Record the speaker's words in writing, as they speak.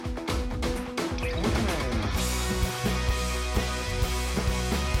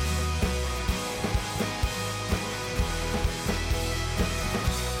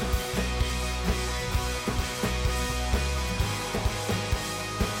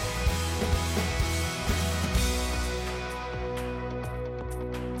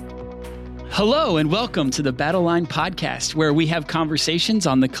Hello and welcome to the Battle Line Podcast, where we have conversations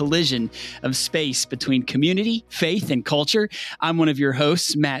on the collision of space between community, faith, and culture. I'm one of your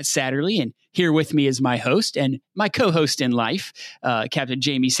hosts, Matt Satterley, and here with me is my host and my co-host in life, Captain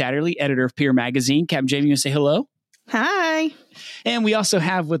Jamie Satterley, editor of Peer Magazine. Captain Jamie, you want to say hello? Hi. And we also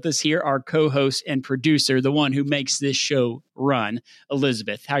have with us here our co-host and producer, the one who makes this show run,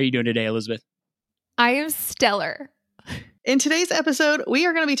 Elizabeth. How are you doing today, Elizabeth? I am stellar. In today's episode, we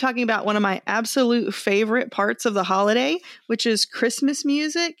are going to be talking about one of my absolute favorite parts of the holiday, which is Christmas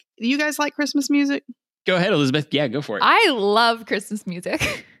music. Do you guys like Christmas music? Go ahead, Elizabeth. Yeah, go for it. I love Christmas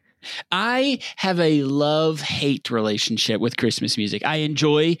music. I have a love-hate relationship with Christmas music. I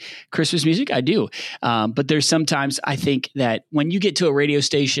enjoy Christmas music. I do. But there's sometimes I think that when you get to a radio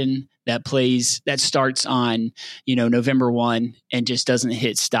station that starts on, November 1 and just doesn't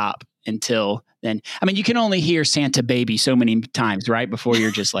hit stop until then. I mean, you can only hear Santa Baby so many times, right? Before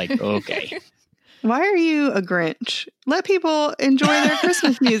you're just like, okay. Why are you a Grinch? Let people enjoy their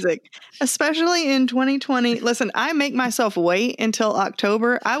Christmas music, especially in 2020. Listen, I make myself wait until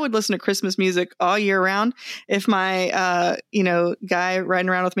October. I would listen to Christmas music all year round. If my, guy riding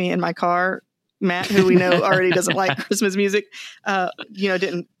around with me in my car, Matt, who we know already doesn't like Christmas music,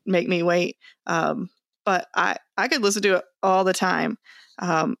 didn't make me wait. But I could listen to it all the time.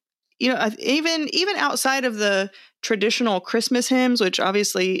 Even outside of the traditional Christmas hymns, which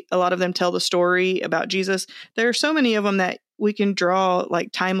obviously a lot of them tell the story about Jesus, there are so many of them that we can draw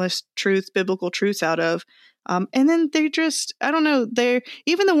like timeless truths, biblical truths out of. And then they're just, I don't know, they're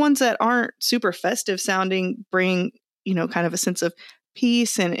even the ones that aren't super festive sounding bring, kind of a sense of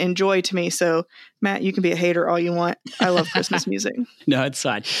peace and joy to me. So Matt, you can be a hater all you want. I love Christmas music. No, it's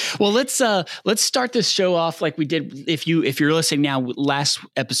fine. Well, let's start this show off like we did. If you're listening now, last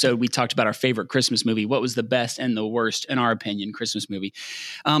episode we talked about our favorite Christmas movie. What was the best and the worst, in our opinion, Christmas movie?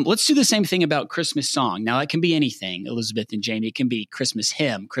 Let's do the same thing about Christmas song. Now, it can be anything, Elizabeth and Jamie. It can be Christmas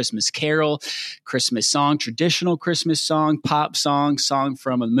hymn, Christmas carol, Christmas song, traditional Christmas song, pop song, song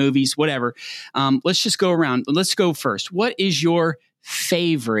from the movies, whatever. Let's just go around. Let's go first. What is your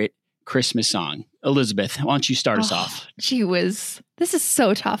favorite Christmas song? Elizabeth, why don't you start us off? Gee whiz. This is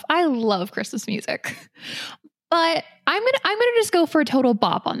so tough. I love Christmas music. But I'm gonna just go for a total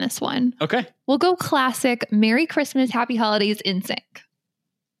bop on this one. Okay. We'll go classic Merry Christmas, Happy Holidays NSYNC.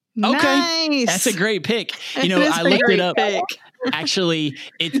 Okay. Nice. That's a great pick. I looked it up. Pick. Actually,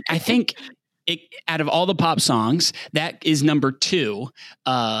 I think out of all the pop songs, that is number 2,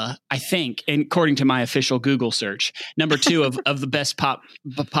 I think, and according to my official Google search, number 2 of the best pop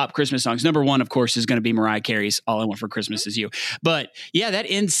Christmas songs. Number 1, of course, is going to be Mariah Carey's All I Want for Christmas Is You. But yeah, that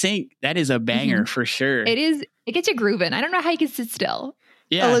NSYNC, that is a banger for sure. It is. It gets you grooving. I don't know how you can sit still.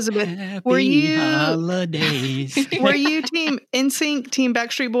 Yeah. Elizabeth, Happy were you holidays? were you team NSYNC, team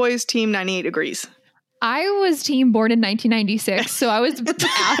Backstreet Boys, team 98 Degrees? I was team born in 1996, so I was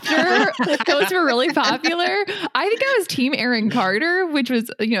after those were really popular. I think I was team Aaron Carter, which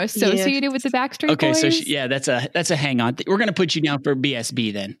was associated with the Backstreet Boys. Okay, so that's a hang on. We're gonna put you down for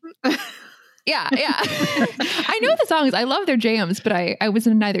BSB then. Yeah. I know the songs. I love their jams, but I was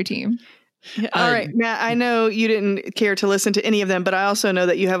in neither team. All right, Matt, I know you didn't care to listen to any of them, but I also know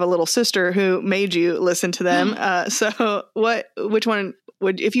that you have a little sister who made you listen to them. So which one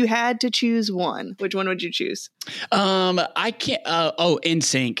if you had to choose one, which one would you choose? I can't,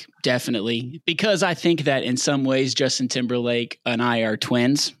 NSYNC, definitely. Because I think that in some ways, Justin Timberlake and I are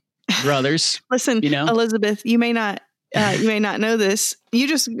twins, brothers. Listen, Elizabeth, you may not know this. You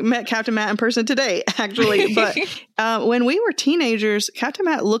just met Captain Matt in person today, actually. But when we were teenagers, Captain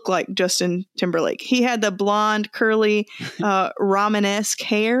Matt looked like Justin Timberlake. He had the blonde, curly, Romanesque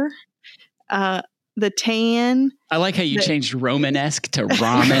hair, the tan. I like how you changed Romanesque to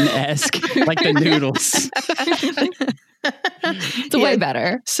Ramen-esque, like the noodles. It's way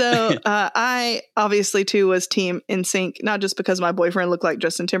better. So I obviously too was team NSYNC, not just because my boyfriend looked like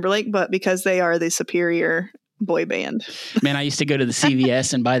Justin Timberlake, but because they are the superior boy band. Man, I used to go to the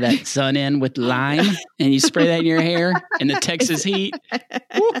CVS and buy that Sun-In with lime, and you spray that in your hair in the Texas heat.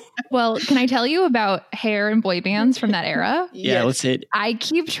 Well, can I tell you about hair and boy bands from that era? Yeah, let's hit. I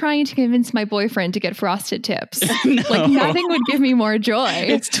keep trying to convince my boyfriend to get frosted tips. No. Like nothing would give me more joy.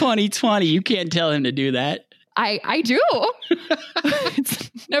 It's 2020. You can't tell him to do that. I do.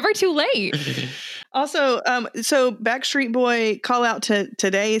 It's never too late. Also, so Backstreet Boy call out to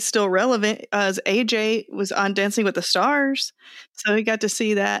today is still relevant as AJ was on Dancing with the Stars. So he got to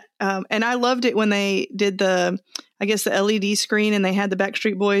see that. And I loved it when they did the LED screen and they had the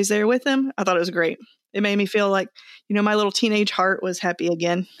Backstreet Boys there with them. I thought it was great. It made me feel like, my little teenage heart was happy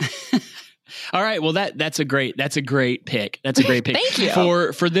again. All right. Well, that's a great pick. That's a great pick. Thank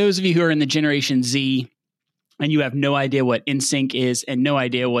you. For those of you who are in the Generation Z and you have no idea what NSYNC is and no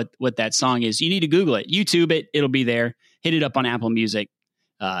idea what that song is, you need to Google it. YouTube it. It'll be there. Hit it up on Apple Music.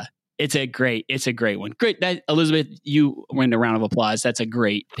 It's a great one. Great. That, Elizabeth, you win a round of applause. That's a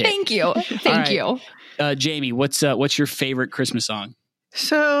great pick. Thank you. Thank you. Jamie, what's your favorite Christmas song?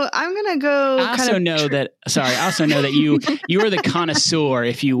 So I'm gonna go. I also know that you are the connoisseur,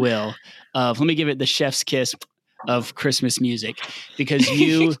 if you will, of, let me give it the chef's kiss of Christmas music, because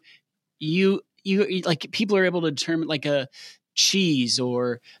you like, people are able to determine like a cheese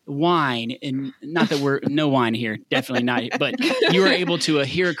or wine, and not that we're no wine here, definitely not, but you are able to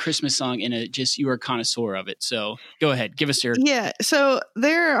hear a Christmas song and you are a connoisseur of it. So go ahead, give us your. Yeah. So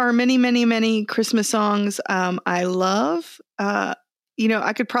there are many, many, many Christmas songs I love. I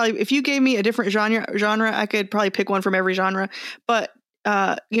could probably, if you gave me a different genre, I could probably pick one from every genre. But,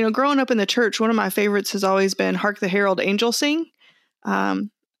 growing up in the church, one of my favorites has always been Hark the Herald Angels Sing. I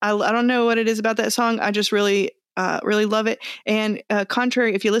don't know what it is about that song. I just really love it. And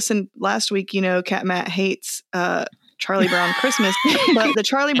contrary, if you listened last week, Cat Matt hates Charlie Brown Christmas, but the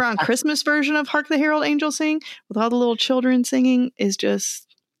Charlie Brown Christmas version of Hark the Herald Angels Sing with all the little children singing is just,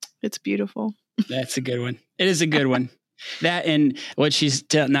 it's beautiful. That's a good one. It is a good one. That, and what she's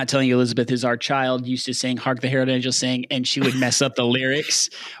not telling you, Elizabeth, is our child used to sing "Hark the Herald Angels Sing," and she would mess up the lyrics.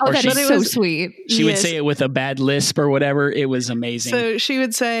 Oh, that is so sweet. She would say it with a bad lisp or whatever. It was amazing. So she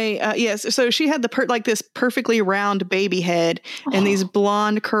would say, yes. So she had like this perfectly round baby head and these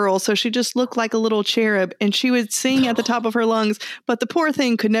blonde curls. So she just looked like a little cherub, and she would sing at the top of her lungs. But the poor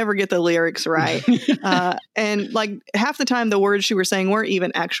thing could never get the lyrics right. And like half the time, the words she was saying weren't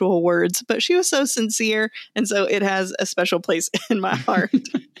even actual words. But she was so sincere, and so it has a special place in my heart.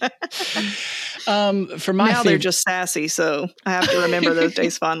 For my now they're just sassy, so I have to remember those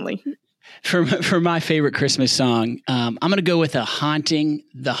days fondly. For my favorite Christmas song, I'm going to go with the haunting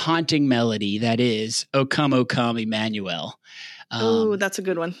melody that is "O Come, Emmanuel." Oh, that's a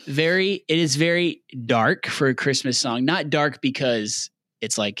good one. It is very dark for a Christmas song. Not dark because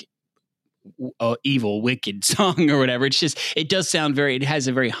it's like evil, wicked song or whatever. It's just, it does sound it has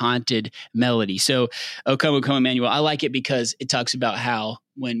a very haunted melody. So, O Come, Emmanuel, I like it because it talks about how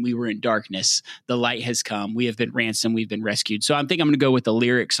when we were in darkness, the light has come. We have been ransomed. We've been rescued. So I think I'm going to go with the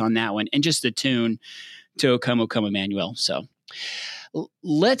lyrics on that one and just the tune to O Come, Emmanuel. So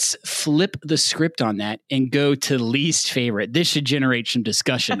let's flip the script on that and go to least favorite. This should generate some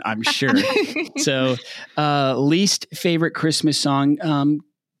discussion, I'm sure. So least favorite Christmas song.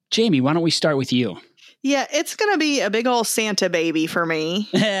 Jamie, why don't we start with you? Yeah, it's going to be a big old Santa Baby for me.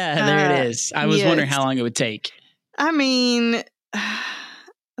 Yeah, there it is. I was wondering how long it would take. I mean, I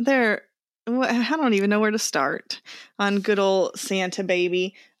don't even know where to start on good old Santa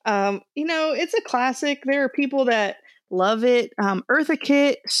Baby. It's a classic. There are people that love it. Eartha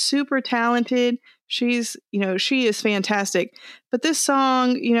Kitt, super talented. She is fantastic. But this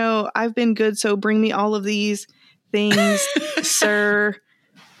song, I've been good, so bring me all of these things, sir.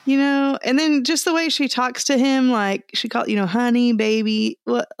 And then just the way she talks to him, like she called, honey, baby,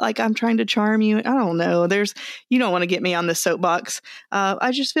 what, like I'm trying to charm you. I don't know. You don't want to get me on this soapbox.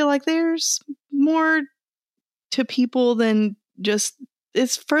 I just feel like there's more to people than just,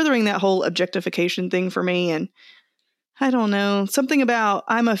 it's furthering that whole objectification thing for me. And I don't know, something about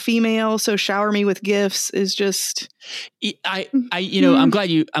I'm a female, so shower me with gifts is just. I'm glad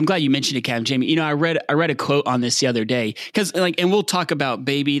you mentioned it, Cam. Jamie. I read a quote on this the other day because and we'll talk about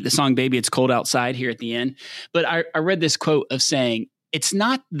the song "Baby, It's Cold Outside" here at the end. But I read this quote of saying it's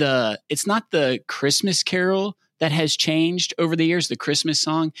not the Christmas Carol that has changed over the years, the Christmas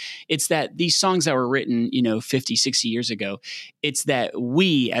song. It's that these songs that were written, 50, 60 years ago, it's that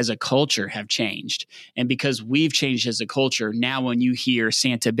we as a culture have changed. And because we've changed as a culture, now when you hear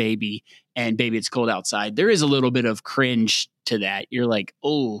Santa Baby and Baby, It's Cold Outside, there is a little bit of cringe to that. You're like,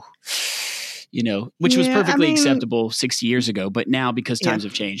 oh, which was perfectly acceptable 60 years ago. But now because times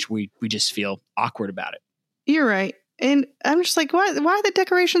have changed, we just feel awkward about it. You're right. And I'm just like, why the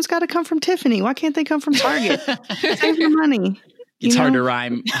decorations got to come from Tiffany? Why can't they come from Target? Save your money. It's hard to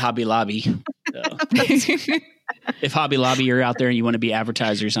rhyme Hobby Lobby. So. If Hobby Lobby, you're out there and you want to be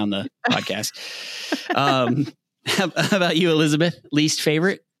advertisers on the podcast. How about you, Elizabeth? Least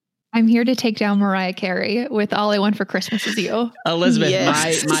favorite? I'm here to take down Mariah Carey with All I Want for Christmas Is You. Elizabeth,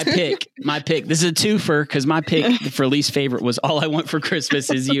 yes. my pick. This is a twofer because my pick for least favorite was All I Want for Christmas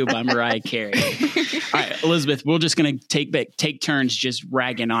Is You by Mariah Carey. All right, Elizabeth, we're just going to take turns just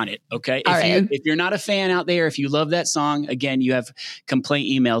ragging on it, okay? If you're not a fan out there, if you love that song, again, you have complaint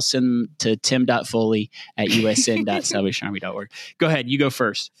emails, send them to tim.foley@usn.salvationarmy.org. Go ahead, you go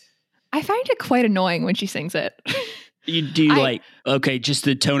first. I find it quite annoying when she sings it. Just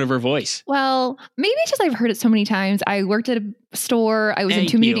the tone of her voice? Well, maybe it's just I've heard it so many times. I worked at a store. I was in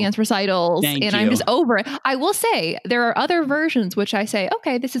too many dance recitals and I'm just over it. I will say there are other versions which I say,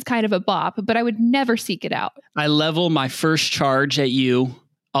 okay, this is kind of a bop, but I would never seek it out. I level my first charge at you.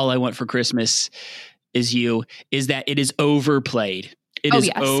 All I Want for Christmas Is You is that it is overplayed. It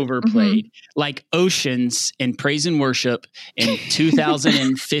is overplayed. Like Oceans in Praise and Worship in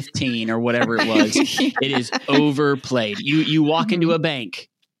 2015 or whatever it was. It is overplayed. You walk into a bank.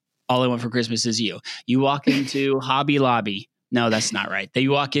 All I Want for Christmas Is You. You walk into Hobby Lobby. No, that's not right.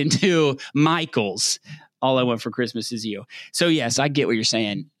 You walk into Michael's. All I Want for Christmas Is You. So yes, I get what you're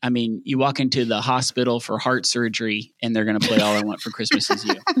saying. I mean, you walk into the hospital for heart surgery and they're going to play All I Want for Christmas Is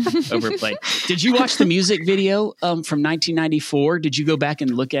You. Overplayed. Did you watch the music video from 1994? Did you go back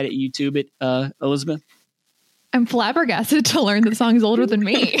and look at it, YouTube it, Elizabeth? I'm flabbergasted to learn the song is older than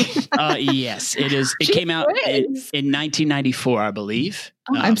me. Yes, it is. It came out in 1994, I believe.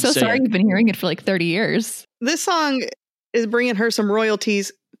 Oh, I'm so sorry you've been hearing it for like 30 years. This song is bringing her some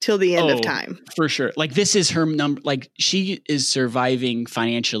royalties till the end of time. For sure. Like this is her number. Like she is surviving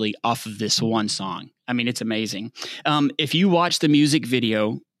financially off of this one song. I mean, it's amazing. If you watch the music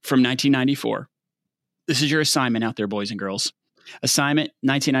video from 1994, this is your assignment out there, boys and girls. Assignment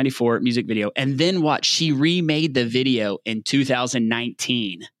 1994 music video. And then watch, she remade the video in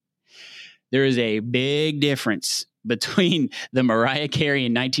 2019. There is a big difference between the Mariah Carey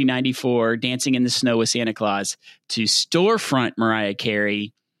in 1994 Dancing in the Snow with Santa Claus to storefront Mariah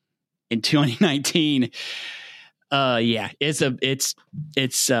Carey in 2019. It's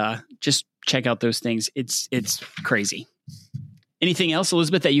just check out those things. It's crazy. Anything else,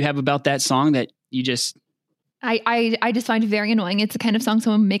 Elizabeth, that you have about that song that you just... I just find it very annoying. It's the kind of song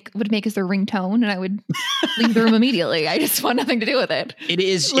someone would make as their ringtone, and I would leave the room immediately. I just want nothing to do with it. It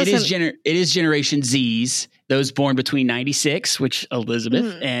is Generation Z's, those born between 96, which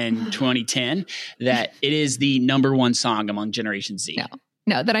Elizabeth, and 2010. That it is the number one song among Generation Z.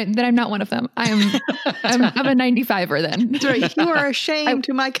 No, that I'm not one of them. I'm a 95er then. That's right. You are a shame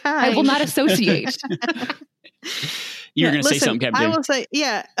to my kind. I will not associate. You're going to say something, Captain. I will say,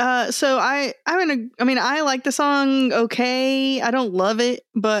 so I like the song. Okay. I don't love it,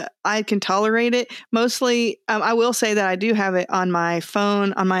 but I can tolerate it. Mostly, I will say that I do have it on my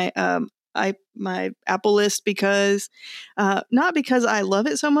phone, on my, my Apple list because, not because I love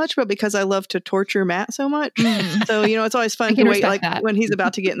it so much, but because I love to torture Matt so much. So, it's always fun to wait, like when he's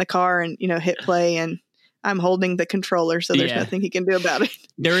about to get in the car and, hit play and I'm holding the controller. So there's nothing he can do about it.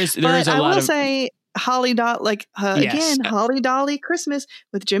 There is a lot of... I will say, Holly Dolly Christmas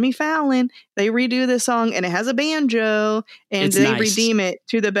with Jimmy Fallon. They redo this song and it has a banjo and they redeem it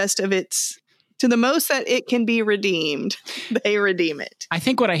to the best of to the most that it can be redeemed. They redeem it. I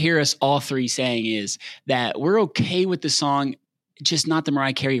think what I hear us all three saying is that we're okay with the song, just not the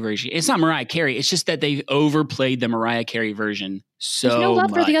Mariah Carey version. It's not Mariah Carey. It's just that they've overplayed the Mariah Carey version so much. There's no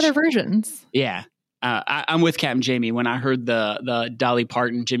love for the other versions. Yeah. I'm with Captain Jamie. When I heard the Dolly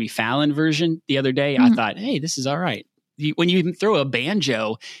Parton, Jimmy Fallon version the other day, I thought, hey, this is all right. When you even throw a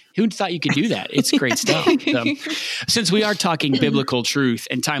banjo, who thought you could do that? It's great stuff. Since we are talking biblical truth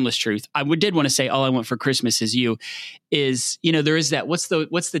and timeless truth, I did want to say All I Want for Christmas Is You is, there is that, what's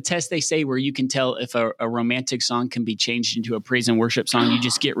the test they say where you can tell if a romantic song can be changed into a praise and worship song? You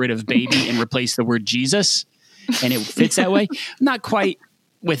just get rid of baby and replace the word Jesus and it fits that way. Not quite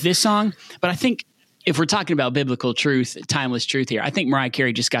with this song, but I think if we're talking about biblical truth, timeless truth here, I think Mariah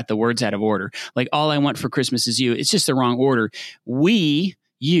Carey just got the words out of order. Like All I Want for Christmas Is You. It's just the wrong order. We,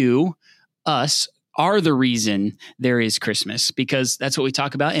 you, us are the reason there is Christmas, because that's what we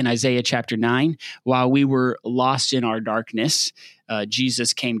talk about in Isaiah chapter 9. While we were lost in our darkness,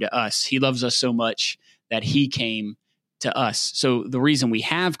 Jesus came to us. He loves us so much that he came to us. So the reason we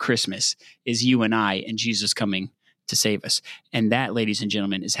have Christmas is you and I and Jesus coming to save us. And that, ladies and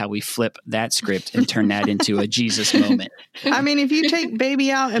gentlemen, is how we flip that script and turn that into a Jesus moment. I mean, if you take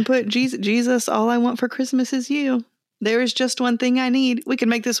baby out and put Jesus, all I want for Christmas is you. There is just one thing I need. We can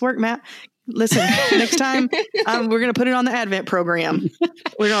make this work, Matt. Listen, next time we're going to put it on the Advent program.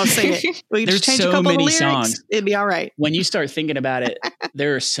 We're going to sing it. We There's just change so a couple many of lyrics. Songs. It'd be all right. When you start thinking about it,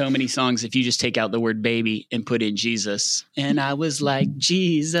 there are so many songs. If you just take out the word baby and put in Jesus, and I was like,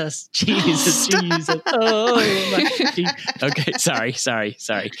 Jesus. Oh, my okay. Sorry.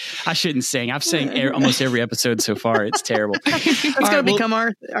 I shouldn't sing. I've sang almost every episode so far. It's terrible. It's going to become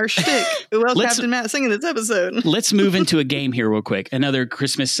our shtick. Who else Captain Matt singing this episode? Let's move into a game here real quick. Another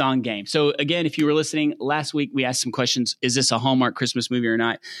Christmas song game. So again, if you were listening last week, we asked some questions. Is this a Hallmark Christmas movie or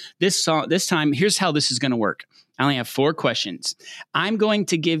not? This time, here's how this is going to work. I only have 4 questions. I'm going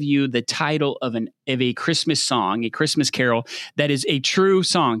to give you the title of a Christmas song, a Christmas carol that is a true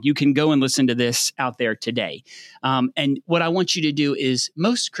song. You can go and listen to this out there today. And what I want you to do is,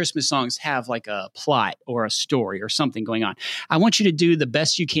 most Christmas songs have like a plot or a story or something going on. I want you to do the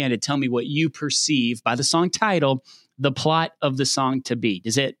best you can to tell me what you perceive by the song title the plot of the song to be.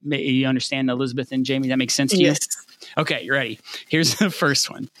 Does it, you understand, Elizabeth and Jamie? That makes sense to you? Yes. Okay, you're ready. Here's the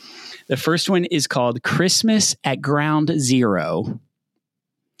first one. The first one is called Christmas at Ground Zero.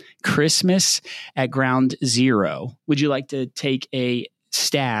 Christmas at Ground Zero. Would you like to take a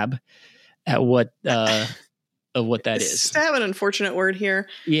stab at what of what that is? Stab, an unfortunate word here.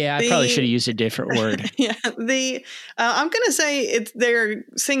 Yeah, I probably should have used a different word. Yeah, I'm going to say they're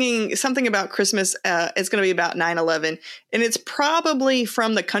singing something about Christmas. It's going to be about 9/11, and it's probably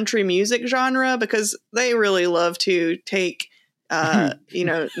from the country music genre, because they really love to take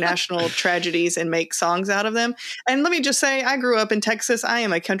national tragedies and make songs out of them. And let me just say, I grew up in Texas. I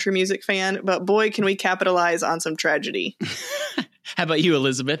am a country music fan, but boy, can we capitalize on some tragedy. How about you,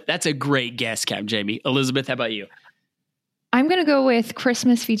 Elizabeth? That's a great guess, Cap Jamie. Elizabeth, how about you? I'm going to go with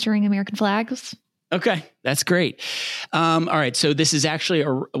Christmas featuring American flags. Okay, that's great. All right, so this is actually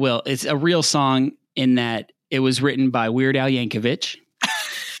it's a real song in that it was written by Weird Al Yankovic.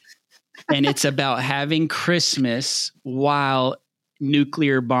 And it's about having Christmas while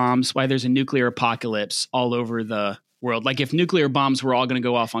there's a nuclear apocalypse all over the world. Like if nuclear bombs were all going to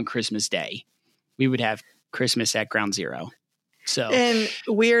go off on Christmas Day, we would have Christmas at Ground Zero. So, and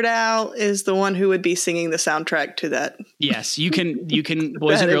Weird Al is the one who would be singing the soundtrack to that. Yes, you can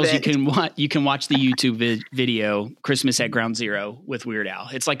boys and girls, event. you can watch the YouTube video Christmas at Ground Zero with Weird Al.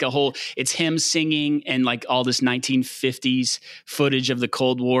 It's like it's him singing and like all this 1950s footage of the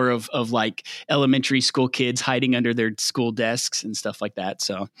Cold War of like elementary school kids hiding under their school desks and stuff like that.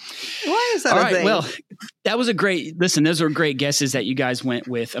 So why is that all a right, thing? Well, that was those were great guesses that you guys went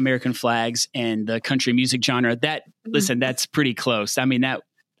with American flags and the country music genre. Listen, that's pretty close. I mean, that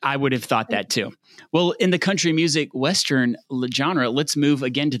I would have thought that too. Well, in the country music Western genre, let's move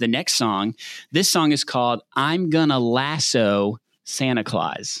again to the next song. This song is called I'm Gonna Lasso Santa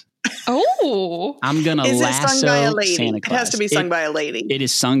Claus. Oh. I'm Gonna Lasso Santa Claus. It has to be sung by a lady. It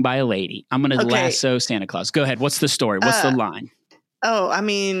is sung by a lady. I'm Gonna Lasso Santa Claus. Go ahead. What's the story? What's the line? Oh, I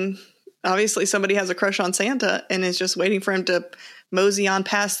mean, obviously somebody has a crush on Santa and is just waiting for him to mosey on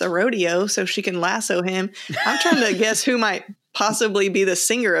past the rodeo so she can lasso him. I'm trying to guess who might possibly be the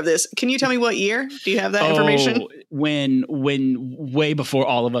singer of this. Can you tell me what year? Do you have that information? When way before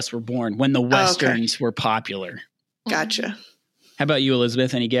all of us were born, when the Westerns were popular. Gotcha. How about you,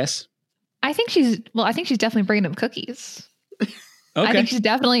 Elizabeth? Any guess? I think she's definitely bringing them cookies. Okay. I think she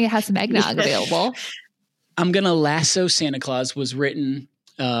definitely has some eggnog available. I'm Gonna Lasso Santa Claus was written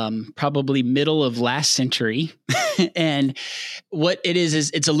probably middle of last century. And what it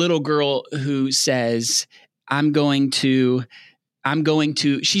is it's a little girl who says, I'm going to,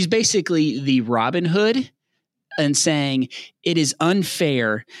 she's basically the Robin Hood and saying it is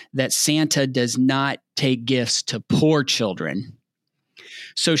unfair that Santa does not take gifts to poor children.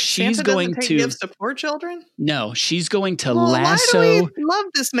 So she's Santa going doesn't take gifts to poor children? No, she's going to lasso. Why do we love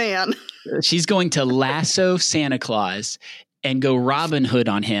this man? She's going to lasso Santa Claus and go Robin Hood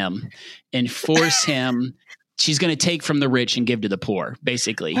on him and force him. She's going to take from the rich and give to the poor,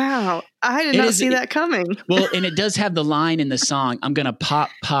 basically. Wow. I did not see that coming. Well, and it does have the line in the song, I'm going to pop,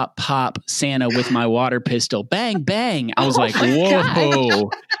 pop, pop Santa with my water pistol. Bang, bang. I was like,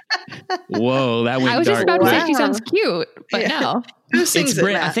 whoa. Whoa, that went dark. I was just about to say she sounds cute, but no. Who sings it,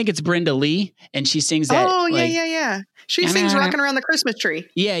 I think it's Brenda Lee, and she sings that. Oh, yeah. She sings Rocking Around the Christmas Tree.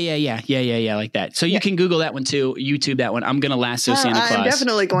 Yeah, like that. So you can Google that one too, YouTube that one. I'm going to lasso Santa Claus. I'm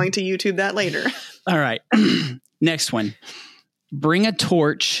definitely going to YouTube that later. All right. Next one. Bring a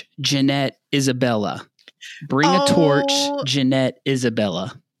torch, Jeanette Isabella. Bring a torch, Jeanette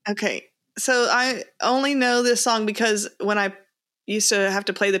Isabella. Okay. So I only know this song because when I used to have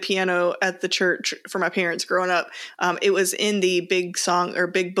to play the piano at the church for my parents growing up, it was in the big song or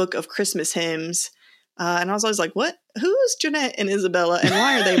big book of Christmas hymns. And I was always like, what? Who's Jeanette and Isabella? And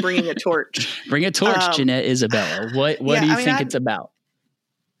why are they bringing a torch? Bring a torch, Jeanette Isabella. What do you think it's about?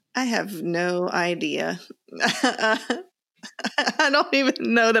 I have no idea. I don't even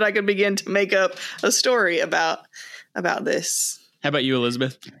know that I could begin to make up a story about this. How about you,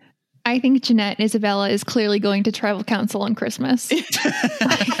 Elizabeth? I think Jeanette and Isabella is clearly going to tribal council on Christmas. I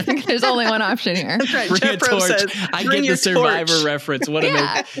think there's only one option here. That's right. Bring Jeff a torch. Says, I get the Survivor torch. reference. What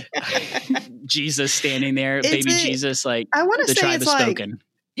Jesus standing there, baby Jesus, like I want to the say tribe it's has like spoken.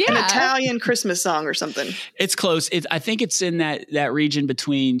 Yeah. An Italian Christmas song or something. It's close. I think it's in that region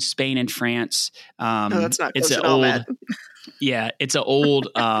between Spain and France. No, that's not close it's at all, Matt. Yeah, it's an old.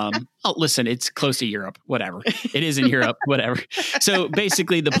 Listen, it's close to Europe. Whatever, it is in Europe. Whatever. So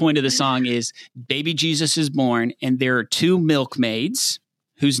basically, the point of the song is baby Jesus is born, and there are two milkmaids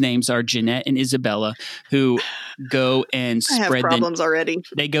whose names are Jeanette and Isabella, who go and spread. I have problems already.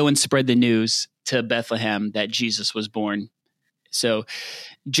 They go and spread the news to Bethlehem that Jesus was born. So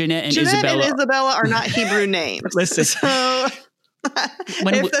Jeanette and Isabella are not Hebrew names. Listen. So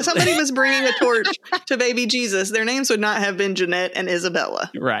if somebody was bringing a torch to baby Jesus, their names would not have been Jeanette and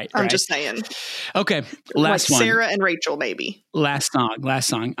Isabella. Right. I'm just saying. Okay. Last one. Sarah and Rachel, maybe. Last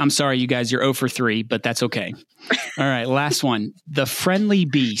song. I'm sorry, you guys, you're 0 for 3, but that's okay. All right. Last one. The Friendly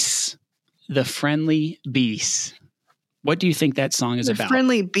Beasts. The Friendly Beasts. What do you think that song is about?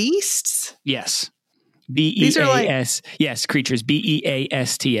 Friendly Beasts? Yes. B-E-A-S. Yes, creatures.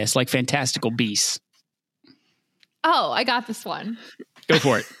 B-E-A-S-T-S, like fantastical beasts. Oh, I got this one. Go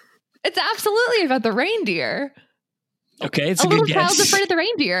for it. It's absolutely about the reindeer. Okay, it's a good guess. A little child's afraid of the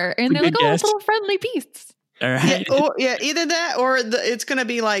reindeer, and they're like, oh, little friendly beasts. All right. Either that or it's going to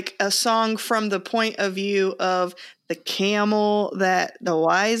be like a song from the point of view of the camel that the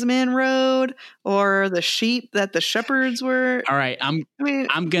wise men rode, or the sheep that the shepherds were. All right, I'm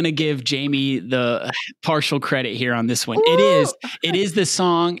going to give Jamie the partial credit here on this one. Ooh. It is the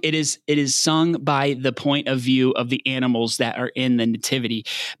song. It is sung by the point of view of the animals that are in the nativity.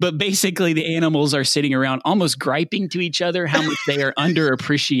 But basically, the animals are sitting around almost griping to each other how much they are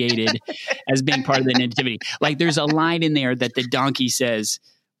underappreciated as being part of the nativity. Like there's a line in there that the donkey says,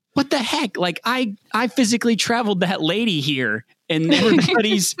 what the heck? Like I physically traveled that lady here, and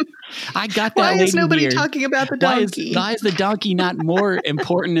everybody's. I got that. Why is nobody here. Talking about the donkey? Why is the donkey not more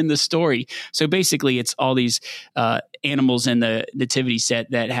important in the story? So basically, it's all these animals in the nativity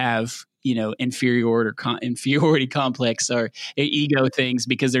set that have inferiority complex or ego things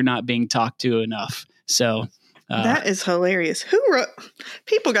because they're not being talked to enough. So. That is hilarious. Who wrote?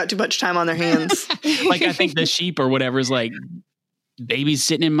 People got too much time on their hands. Like I think the sheep or whatever is like. Baby's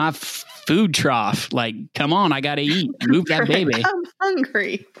sitting in my food trough. Like, come on, I got to eat. Move that baby. I'm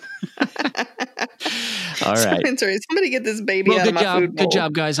hungry. All right. Somebody get this baby out of my food bowl. Good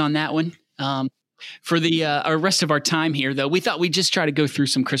job, guys, on that one. For the rest of our time here, though, we thought we'd just try to go through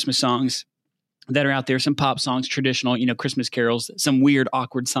some Christmas songs that are out there, some pop songs, traditional, Christmas carols, some weird,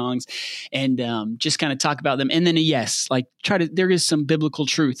 awkward songs, and just kind of talk about them. And then, there is some biblical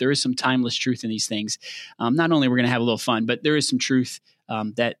truth. There is some timeless truth in these things. Not only we're going to have a little fun, but there is some truth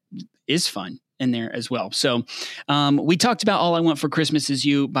that is fun in there as well. So we talked about All I Want for Christmas Is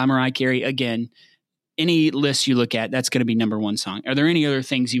You by Mariah Carey. Again, any list you look at, that's going to be number one song. Are there any other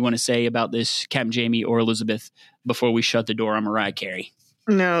things you want to say about this, Captain Jamie or Elizabeth, before we shut the door on Mariah Carey?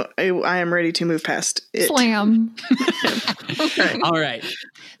 No, I am ready to move past it. Slam. Okay. All right.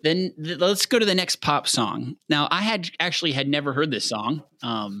 Then let's go to the next pop song. Now, I had never heard this song.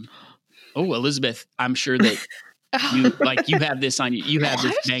 Elizabeth, I'm sure that you have this on you have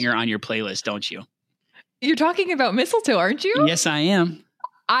this banger on your playlist, don't you? You're talking about Mistletoe, aren't you? Yes, I am.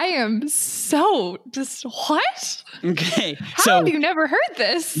 I am so just what? Okay. How have you never heard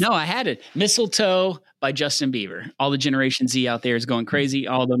this? No, I had it. Mistletoe by Justin Bieber. All the Generation Z out there is going crazy.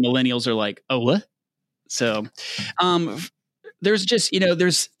 All the millennials are like, oh, what? So there's just,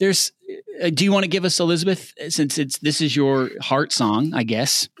 there's do you want to give us, Elizabeth, since this is your heart song, I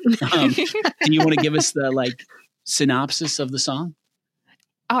guess. Do you want to give us the synopsis of the song?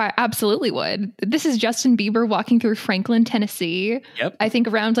 Oh, I absolutely would. This is Justin Bieber walking through Franklin, Tennessee. Yep. I think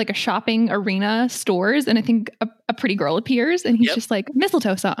around a shopping arena stores. And I think a pretty girl appears and he's just like,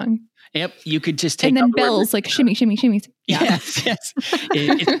 mistletoe song. Yep. You could just take. And then bells shimmy, shimmy, shimmy. Yeah. Yes.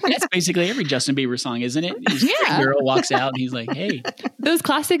 That's basically every Justin Bieber song, isn't it? A girl walks out and he's like, hey. Those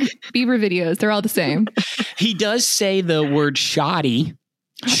classic Bieber videos, they're all the same. He does say the word shoddy.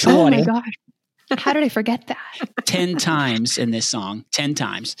 Oh my gosh. How did I forget that? 10 times in this song. 10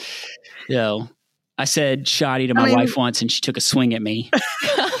 times. So I said shoddy to my wife once and she took a swing at me.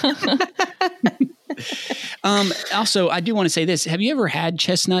 Also, I do want to say this. Have you ever had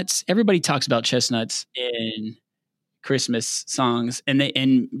chestnuts? Everybody talks about chestnuts in Christmas songs,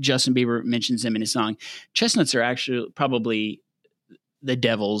 and Justin Bieber mentions them in his song. Chestnuts are actually probably the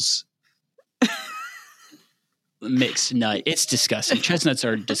devil's mixed nut. It's disgusting. Chestnuts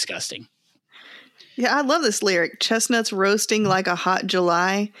are disgusting. Yeah, I love this lyric. Chestnuts roasting like a hot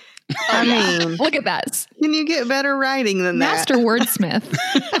July. I mean, look at that. Can you get better writing than Master that? Wordsmith.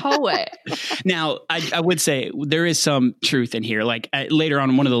 Poet. Now, I would say there is some truth in here. Later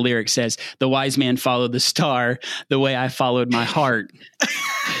on, one of the lyrics says, the wise man followed the star the way I followed my heart.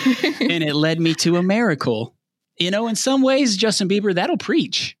 And it led me to a miracle. You know, in some ways, Justin Bieber, that'll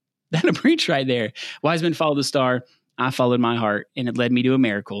preach. That'll preach right there. Wise men follow the star. I followed my heart, and it led me to a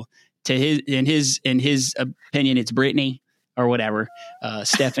miracle. To in his opinion, it's Brittany or whatever,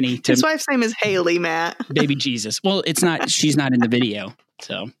 Stephanie. His wife's name is Haley, Matt. Baby Jesus. Well, it's not. She's not in the video,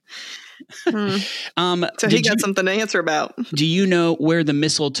 so. So he got something to answer about. Do you know where the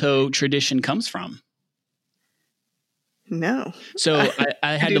mistletoe tradition comes from? No. So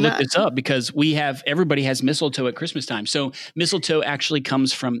I had to look this up because everybody has mistletoe at Christmas time. So mistletoe actually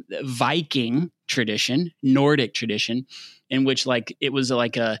comes from Viking tradition, Nordic tradition, in which it was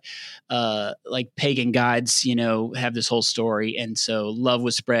like pagan gods, you know, have this whole story. And so love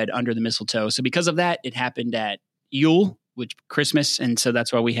was spread under the mistletoe. So because of that, it happened at Yule, which Christmas. And so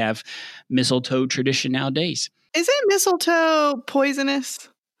that's why we have mistletoe tradition nowadays. Isn't mistletoe poisonous?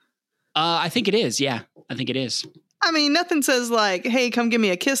 I think it is. Yeah, I think it is. I mean, nothing says hey, come give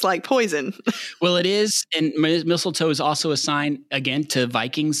me a kiss like poison. Well, it is. And mistletoe is also a sign, again, to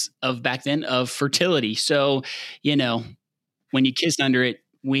Vikings of back then of fertility. So, you know, when you kiss under it,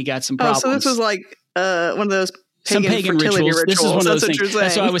 we got some problems. Oh, so this was one of those pagan rituals. This is one of those things.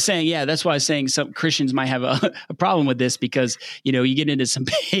 That's what I was saying. Yeah, that's why I was saying some Christians might have a problem with this because, you know, you get into some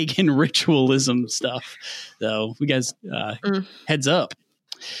pagan ritualism stuff. So we guys, heads up.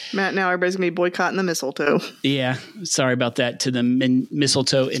 Matt, now everybody's going to be boycotting the mistletoe. Yeah. Sorry about that to the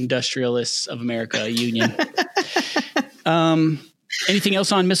Mistletoe Industrialists of America Union. Anything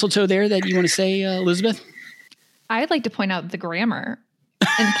else on mistletoe there that you want to say, Elizabeth? I'd like to point out the grammar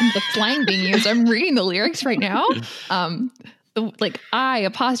and the slang being used. I'm reading the lyrics right now. I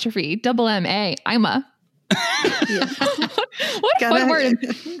apostrophe double M-A. I'm a. Yeah. What a fun word.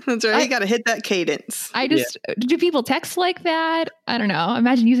 That's right. You got to hit that cadence. Do people text like that? I don't know.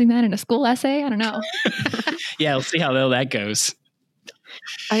 Imagine using that in a school essay. I don't know. Yeah, we'll see how well that goes.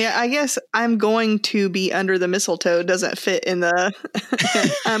 I guess I'm going to be under the mistletoe doesn't fit in the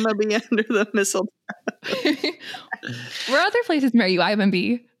I'm going to be under the mistletoe. Where other places marry you,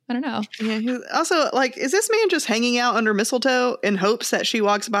 IMB? I don't know. Yeah. Also, is this man just hanging out under mistletoe in hopes that she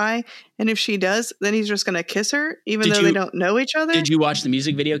walks by? And if she does, then he's just going to kiss her, even though they don't know each other? Did you watch the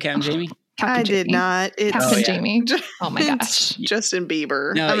music video, Captain Jamie? I did not. It's Captain Jamie. Oh my gosh. Justin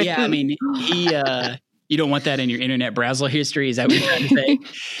Bieber. No, he... You don't want that in your internet browser history? Is that what you're trying to say?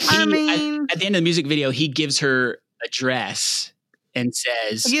 At the end of the music video, he gives her a dress and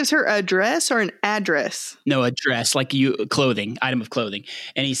says... He gives her a dress or an address? No, a dress, item of clothing.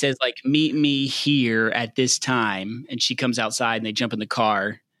 And he says, meet me here at this time. And she comes outside and they jump in the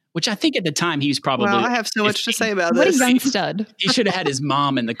car, which I think at the time he was probably... Well, I have so much to say about this. What a young stud. He should have had his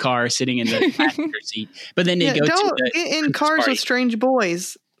mom in the car sitting in the passenger seat. But then they go don't get in cars with strange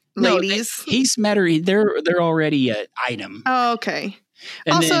boys. Ladies, he's met her. They're already an item. Oh, okay.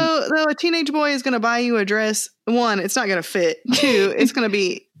 And also, though, a teenage boy is going to buy you a dress. One, it's not going to fit. Two, it's going to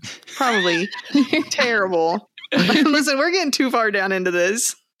be probably terrible. Listen, we're getting too far down into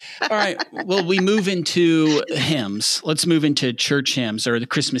this. All right. Well, we move into hymns. Let's move into church hymns or the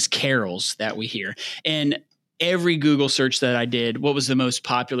Christmas carols that we hear. And every Google search that I did, what was the most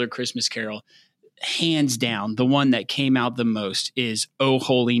popular Christmas carol? Hands down, the one that came out the most is "Oh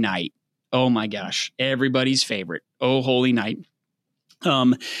Holy Night." Oh my gosh, everybody's favorite, "Oh Holy Night."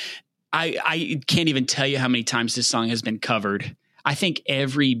 I can't even tell you how many times this song has been covered. I think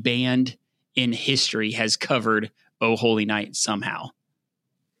every band in history has covered "Oh Holy Night" somehow.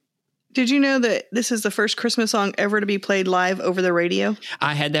 Did you know that this is the first Christmas song ever to be played live over the radio?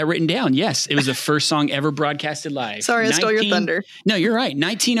 I had that written down. Yes, it was the first song ever broadcasted live. Sorry, I stole your thunder. No, you're right.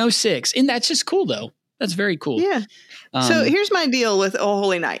 1906. And that's just cool, though. That's very cool. Yeah. So here's my deal with "Oh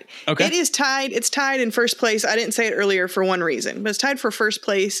Holy Night." Okay. It is tied. It's tied in first place. I didn't say it earlier for one reason, but it's tied for first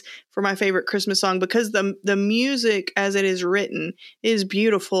place for my favorite Christmas song because the music as it is written is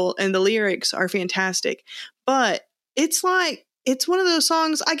beautiful and the lyrics are fantastic. But it's one of those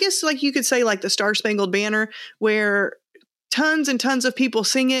songs, I guess, you could say the Star Spangled Banner, where tons and tons of people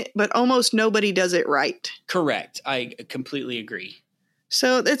sing it, but almost nobody does it right. Correct. I completely agree.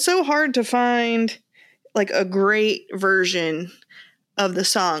 So it's so hard to find a great version of the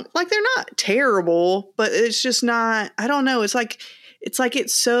song. They're not terrible, but it's just not, I don't know. It's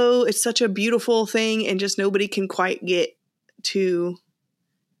such a beautiful thing and just nobody can quite get to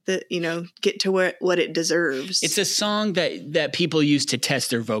what it deserves. It's a song that people use to test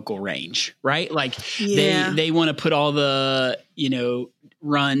their vocal range, right? They want to put all the,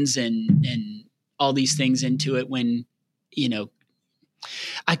 runs and all these things into it when,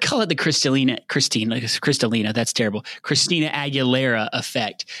 I call it the Christina, that's terrible. Christina Aguilera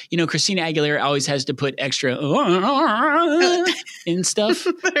effect. You know, Christina Aguilera always has to put extra in stuff.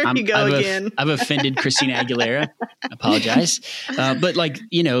 There you go again. I've offended Christina Aguilera. I apologize. But like,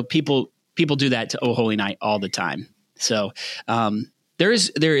 you know, people do that to Oh Holy Night all the time. So however,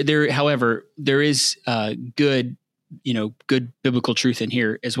 there is good biblical truth in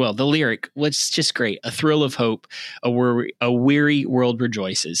here as well. The lyric was just great. A thrill of hope, a weary world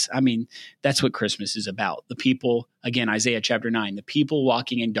rejoices. I mean, that's what Christmas is about. The people, again, Isaiah chapter 9, the people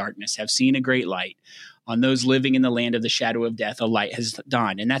walking in darkness have seen a great light. On those living in the land of the shadow of death, a light has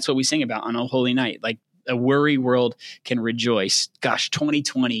dawned. And that's what we sing about on O Holy Night. Like a weary world can rejoice. Gosh,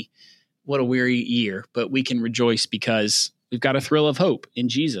 2020, what a weary year, but we can rejoice because we've got a thrill of hope in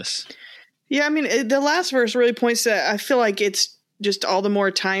Jesus. Yeah, I mean, the last verse really points to, I feel like it's just all the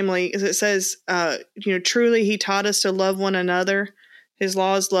more timely, as it says, truly he taught us to love one another. His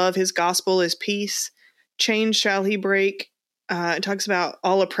law is love. His gospel is peace. Chains shall he break. It talks about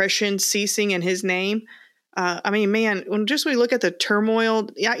all oppression ceasing in his name. I mean, man, when we look at the turmoil,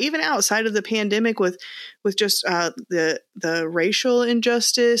 even outside of the pandemic with just the racial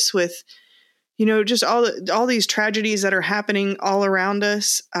injustice, with, just all these tragedies that are happening all around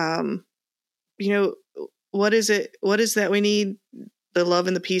us, what is that we need? The love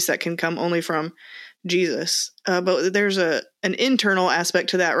and the peace that can come only from Jesus. But there's an internal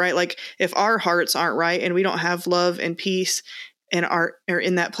aspect to that, right? Like if our hearts aren't right and we don't have love and peace and are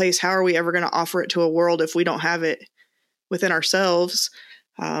in that place, how are we ever going to offer it to a world if we don't have it within ourselves?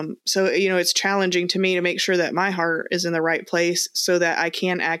 So, it's challenging to me to make sure that my heart is in the right place so that I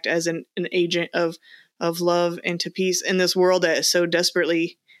can act as an agent of love and to peace in this world that so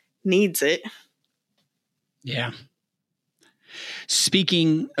desperately needs it. Yeah.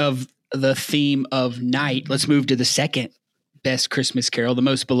 Speaking of the theme of night, let's move to the second best Christmas carol, the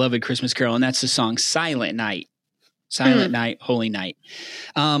most beloved Christmas carol, and that's the song Silent Night. Silent Night, Holy Night.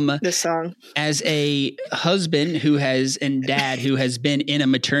 This song. As a husband and dad who has been in a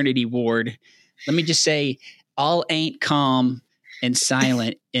maternity ward, let me just say, all ain't calm and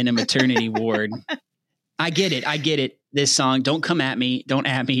silent in a maternity ward. I get it. This song, don't at me,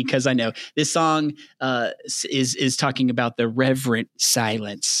 because I know this song is talking about the reverent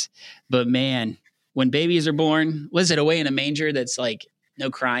silence. But man, when babies are born, was it Away in a Manger? That's like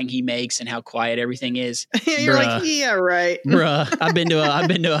no crying he makes and how quiet everything is. You're like, yeah, right, bruh. I've been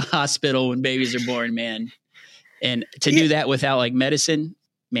to a hospital when babies are born, man, and to do that without like medicine,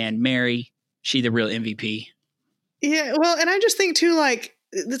 man. Mary, she the real MVP. Yeah, well, and I just think too, like.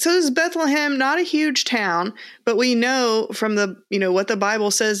 So this is Bethlehem, not a huge town, but we know from what the Bible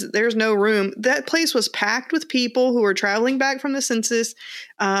says, there's no room. That place was packed with people who were traveling back from the census.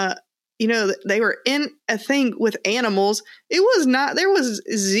 They were in a thing with animals. There was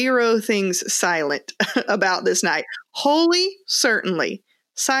zero things silent about this night. Holy, certainly.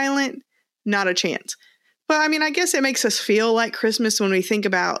 Silent, not a chance. But I mean, I guess it makes us feel like Christmas when we think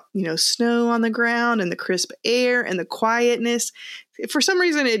about, snow on the ground and the crisp air and the quietness. For some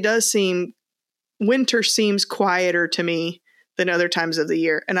reason, winter seems quieter to me than other times of the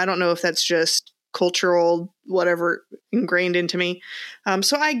year. And I don't know if that's just cultural, whatever, ingrained into me.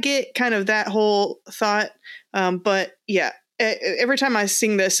 So I get kind of that whole thought. But yeah, every time I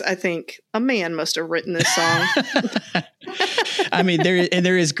sing this, I think a man must have written this song. I mean,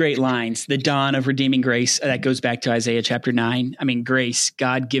 there is great lines. The dawn of redeeming grace, that goes back to Isaiah chapter 9. I mean, grace,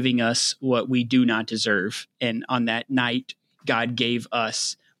 God giving us what we do not deserve. And on that night, God gave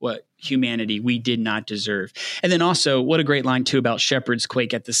us what humanity we did not deserve. And then also, what a great line too about shepherds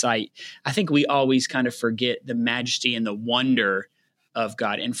quake at the sight. I think we always kind of forget the majesty and the wonder of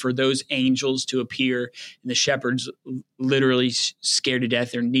God. And for those angels to appear and the shepherds literally scared to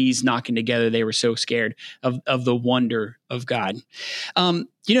death, their knees knocking together, they were so scared of the wonder of God.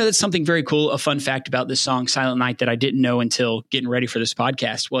 That's something very cool. A fun fact about this song, Silent Night, that I didn't know until getting ready for this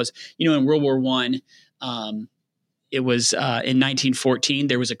podcast was, in World War I, it was in 1914,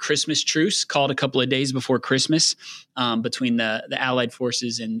 there was a Christmas truce called a couple of days before Christmas between the Allied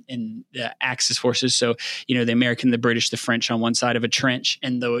forces and the Axis forces. So, the American, the British, the French on one side of a trench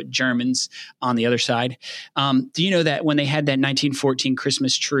and the Germans on the other side. Do you know that when they had that 1914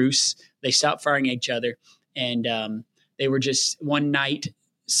 Christmas truce, they stopped firing at each other and they were just one night,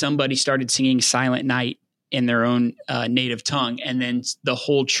 somebody started singing Silent Night in their own native tongue. And then the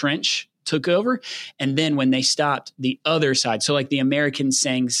whole trench took over. And then when they stopped, the other side, so like the Americans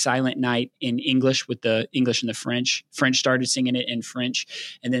sang Silent Night in English with the English and the French started singing it in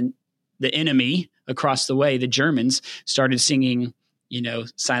French. And then the enemy across the way, the Germans, started singing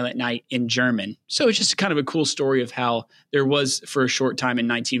Silent Night in German. So it's just kind of a cool story of how there was, for a short time in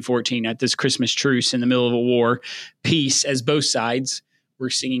 1914, at this Christmas truce in the middle of a war, peace, as both sides were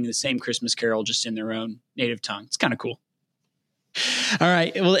singing the same Christmas carol just in their own native tongue. It's kind of cool. All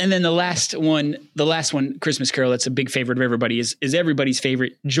right. Well, and then the last one, Christmas carol, that's a big favorite of everybody, is everybody's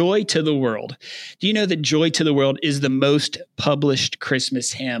favorite, Joy to the World. Do you know that Joy to the World is the most published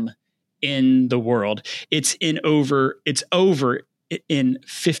Christmas hymn in the world? It's over in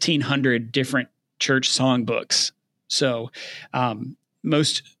 1,500 different church songbooks. So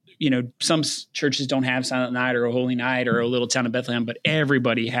most, some churches don't have Silent Night or a Holy Night or a Little Town of Bethlehem, but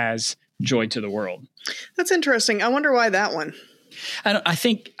everybody has Joy to the World. That's interesting. I wonder why that one. I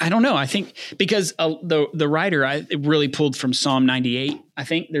don't know. I think because the writer, it really pulled from Psalm 98. I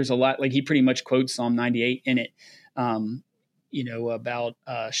think there's a lot, like he pretty much quotes Psalm 98 in it. About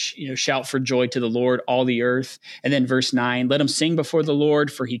shout for joy to the Lord, all the earth. And then verse 9, let them sing before the Lord,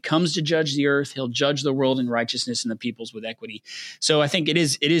 for he comes to judge the earth. He'll judge the world in righteousness and the peoples with equity. So I think it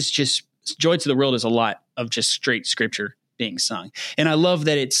is just Joy to the World is a lot of just straight scripture being sung. And I love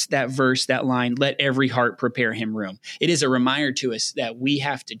that it's that verse, that line, let every heart prepare him room. It is a reminder to us that we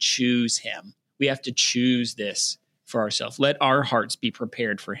have to choose him. We have to choose this for ourselves. Let our hearts be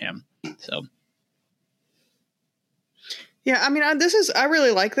prepared for him. So yeah, I mean, I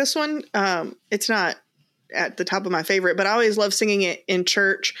really like this one. It's not at the top of my favorite, but I always love singing it in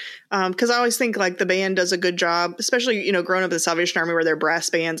church because I always think like the band does a good job, especially, growing up in the Salvation Army where they're brass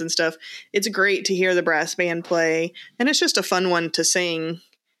bands and stuff. It's great to hear the brass band play, and it's just a fun one to sing.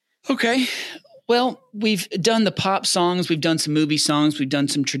 Okay. Well, we've done the pop songs. We've done some movie songs. We've done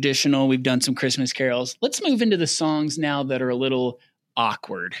some traditional. We've done some Christmas carols. Let's move into the songs now that are a little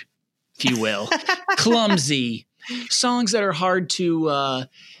awkward, if you will. Clumsy. Songs that are hard to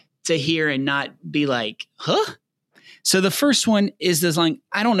hear and not be like, huh? So the first one is this line.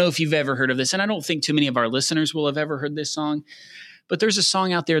 I don't know if you've ever heard of this, and I don't think too many of our listeners will have ever heard this song, but there's a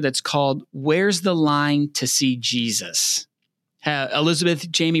song out there that's called Where's the Line to See Jesus?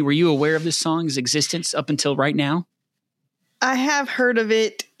 Elizabeth, Jamie, were you aware of this song's existence up until right now? I have heard of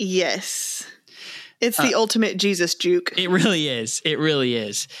it, yes. It's the ultimate Jesus juke. It really is. It really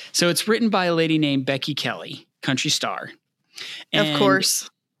is. So it's written by a lady named Becky Kelly, country star. And, of course.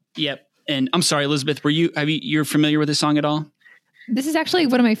 Yep. And I'm sorry, Elizabeth, you're familiar with this song at all? This is actually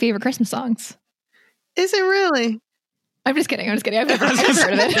one of my favorite Christmas songs. Is it really? I'm just kidding. I've never heard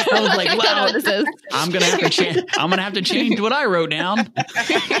of it. I was like, wow, I don't know what this is. I'm gonna have to change what I wrote down.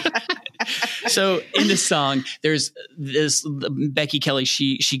 So in this song, there's this Becky Kelly.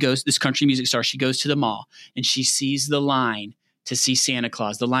 She goes, this country music star. She goes to the mall and she sees the line to see Santa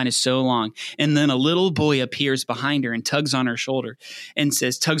Claus. The line is so long, and then a little boy appears behind her and tugs on her shoulder and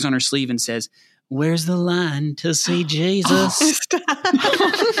tugs on her sleeve and says, "Where's the line to see Jesus?"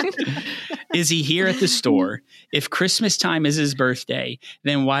 Is he here at the store? If Christmas time is his birthday,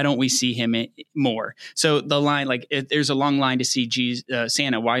 then why don't we see him more? So the line, like, if there's a long line to see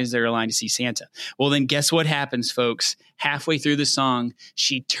Santa. Why is there a line to see Santa? Well, then guess what happens, folks? Halfway through the song,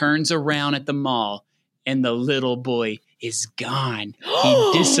 she turns around at the mall, and the little boy is gone.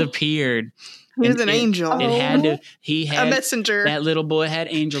 He disappeared. He's an angel. He had a messenger. That little boy had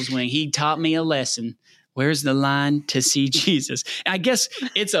angel's wing. He taught me a lesson. Where's the line to see Jesus? I guess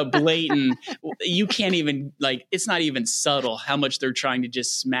it's a blatant, you can't even, like, it's not even subtle how much they're trying to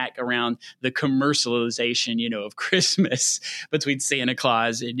just smack around the commercialization, of Christmas between Santa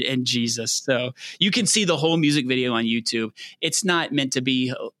Claus and Jesus. So you can see the whole music video on YouTube. It's not meant to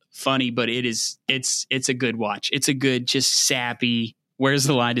be funny, but it's a good watch. It's a good, just sappy, Where's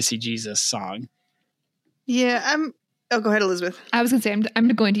the Line to See Jesus song. Yeah, go ahead, Elizabeth. I was going to say, I'm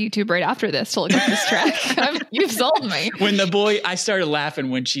going to YouTube right after this to look at this track. You've sold me. When the boy, I started laughing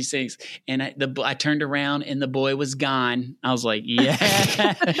when she sings, and I turned around and the boy was gone. I was like, yeah.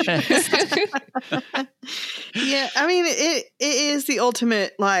 Yeah, I mean, it is the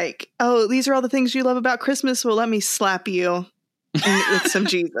ultimate, like, oh, these are all the things you love about Christmas. Well, let me slap you with some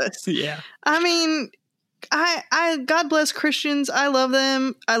Jesus. Yeah. I mean, I God bless Christians. I love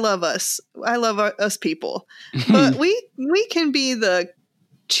them. I love us. I love us people. But we can be the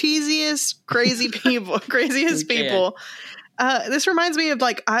cheesiest, craziest people. This reminds me of,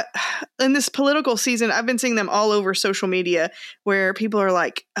 like, in this political season, I've been seeing them all over social media where people are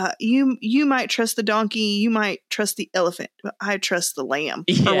like, you might trust the donkey, you might trust the elephant, but I trust the lamb,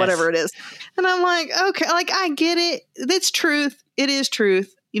 yes, or whatever it is. And I'm like, okay, like, I get it. It's truth. It is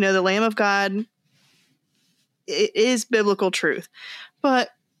truth. The Lamb of God, it is biblical truth. But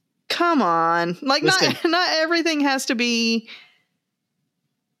come on. Like, not everything has to be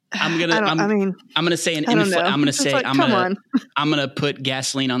I'm gonna say I'm gonna put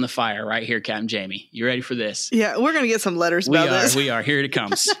gasoline on the fire right here, Captain Jamie. You ready for this? Yeah, we're gonna get some letters about this. We are. Here it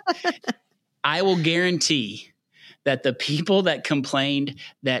comes. I will guarantee that the people that complained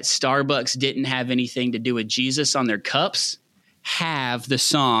that Starbucks didn't have anything to do with Jesus on their cups have the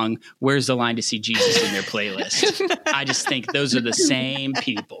song "Where's the Line to See Jesus" in their playlist. I just think those are the same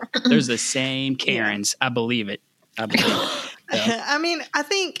people. Those are the same Karens. I believe it. So. I mean, I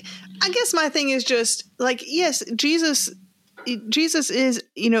guess my thing is just like, yes, Jesus is,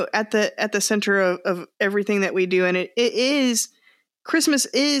 at the center of everything that we do. And Christmas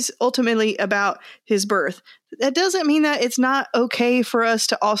is ultimately about his birth. That doesn't mean that it's not okay for us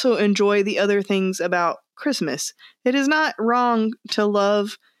to also enjoy the other things about Christmas. It is not wrong to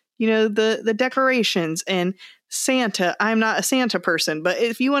love, the decorations and Santa. I'm not a Santa person, but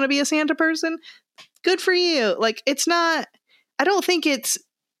if you want to be a Santa person, good for you. Like, I don't think it's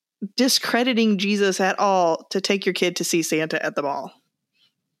discrediting Jesus at all to take your kid to see Santa at the mall.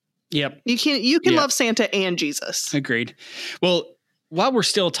 Yep. You can love Santa and Jesus. Agreed. Well, while we're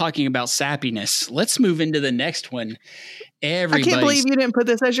still talking about sappiness, let's move into the next one. I can't believe you didn't put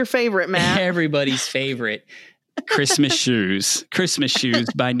this as your favorite, Matt. Everybody's favorite, Christmas Shoes. Christmas Shoes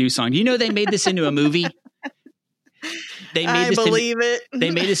by New Song. You know they made this into a movie? I believe it.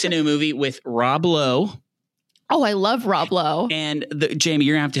 They made this into a movie with Rob Lowe. Oh, I love Rob Lowe. And Jamie,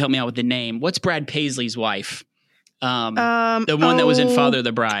 you're going to have to help me out with the name. What's Brad Paisley's wife? The one that was in Father of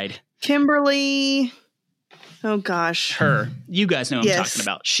the Bride. Kimberly. Oh gosh. Her. You guys know what I'm talking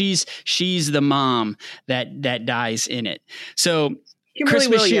about. She's the mom that dies in it. So Kimberly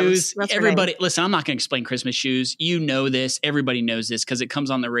Christmas Williams. Shoes. Everybody, listen, I'm not going to explain Christmas Shoes. You know this. Everybody knows this because it comes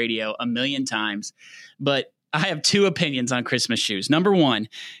on the radio a million times. But I have two opinions on Christmas Shoes. Number one,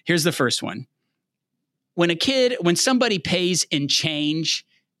 here's the first one. When somebody pays in change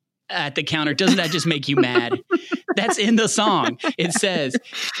at the counter, doesn't that just make you mad? That's in the song. It says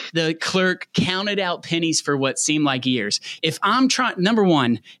the clerk counted out pennies for what seemed like years. If I'm trying, number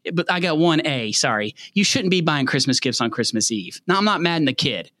one, but I got 1A, sorry. You shouldn't be buying Christmas gifts on Christmas Eve. Now, I'm not mad at the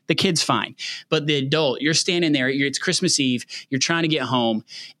kid. The kid's fine. But the adult, you're standing there, it's Christmas Eve, you're trying to get home,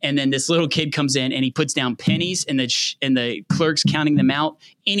 and then this little kid comes in and he puts down pennies and the clerk's counting them out.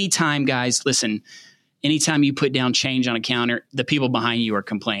 Anytime, guys, listen, anytime you put down change on a counter, the people behind you are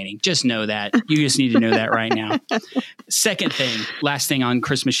complaining. Just know that. You just need to know that right now. Second thing, last thing on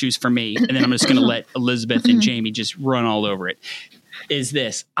Christmas Shoes for me, and then I'm just going to let Elizabeth and Jamie just run all over it, is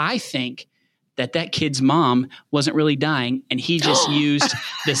this. I think that kid's mom wasn't really dying, and he just used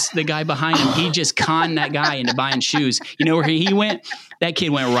the guy behind him. He just conned that guy into buying shoes. You know where he went? That kid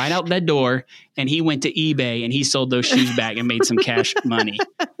went right out that door, and he went to eBay, and he sold those shoes back and made some cash money.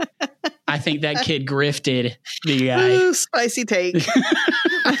 I think that kid grifted the guy. Ooh, spicy take.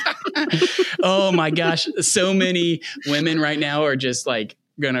 Oh my gosh. So many women right now are just like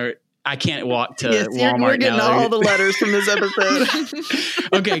I can't walk to Walmart. We're getting all the letters from this episode.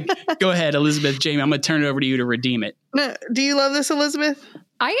 Okay, go ahead, Elizabeth. Jamie, I'm going to turn it over to you to redeem it. No, do you love this, Elizabeth?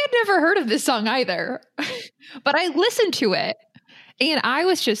 I had never heard of this song either, but I listened to it. And I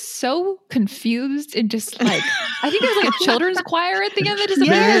was just so confused and just like, I think there's like a children's choir at the end that just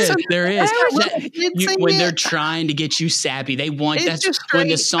appears. There is. When they're trying to get you sappy, they want that's when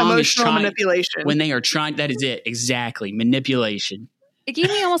the song is trying manipulation. When they are trying, that is it. Exactly. Manipulation. It gave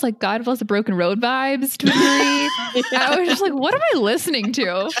me almost like God Bless the Broken Road vibes to a degree. I was just like, what am I listening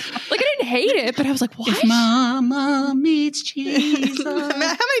to? Like, I didn't hate it, but I was like, what? If Mama meets Jesus. Matt, how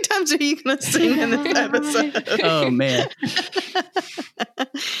many times are you going to sing in this episode? Oh, man.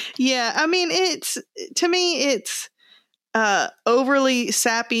 Yeah, I mean, to me, it's overly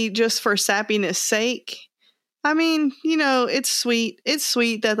sappy just for sappiness sake. I mean, it's sweet. It's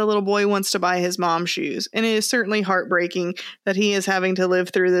sweet that the little boy wants to buy his mom shoes. And it is certainly heartbreaking that he is having to live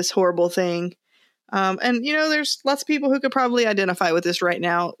through this horrible thing. And, there's lots of people who could probably identify with this right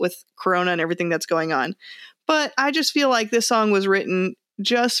now with Corona and everything that's going on. But I just feel like this song was written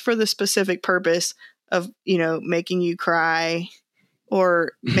just for the specific purpose of, making you cry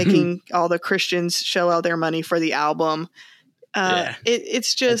or making all the Christians shell out their money for the album.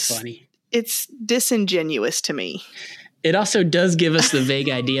 It's just funny. It's disingenuous to me. It also does give us the vague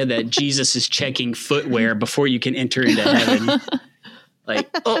idea that Jesus is checking footwear before you can enter into heaven. Like,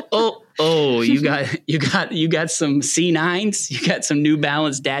 you got some C9s, you got some New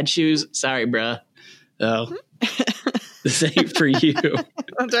Balance dad shoes. Sorry, bruh. Oh, this ain't for you.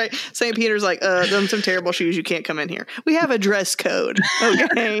 That's right. St. Peter's like, them some terrible shoes. You can't come in here. We have a dress code.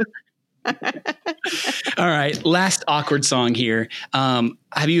 Okay. All right. Last awkward song here.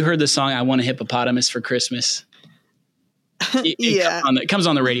 Have you heard the song I Want a Hippopotamus for Christmas? It comes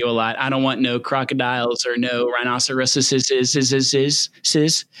on the radio a lot. I don't want no crocodiles or no rhinoceroses.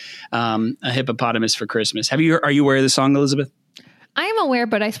 A hippopotamus for Christmas. Are you aware of the song, Elizabeth? I am aware,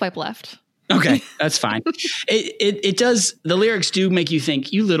 but I swipe left. Okay, that's fine. It does. The lyrics do make you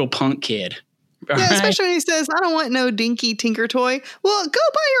think, you little punk kid. Especially when he says, I don't want no dinky tinker toy. Well, go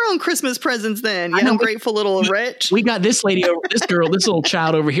buy your own Christmas presents then, you ungrateful little wretch. We got this lady, this little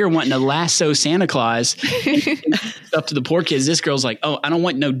child over here wanting to lasso Santa Claus up to the poor kids. This girl's like, oh, I don't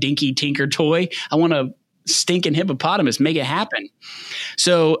want no dinky tinker toy. I want a stinking hippopotamus. Make it happen.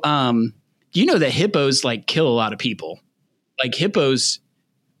 So, you know that hippos like kill a lot of people. Like hippos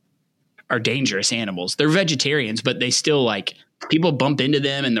are dangerous animals. They're vegetarians, but they still like people bump into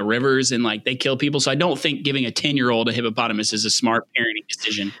them in the rivers and like they kill people. So I don't think giving a 10-year-old a hippopotamus is a smart parenting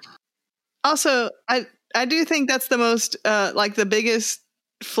decision. Also, I do think that's the most like the biggest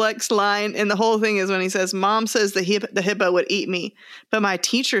flex line in the whole thing is when he says, Mom says the hippo would eat me, but my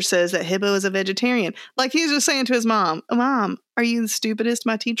teacher says that hippo is a vegetarian. Like he's just saying to his mom, Mom, are you the stupidest?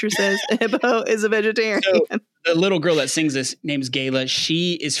 My teacher says a hippo is a vegetarian. So the little girl that sings this name's Gayla.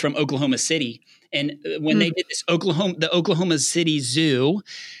 She is from Oklahoma City. And when they did this, the Oklahoma City Zoo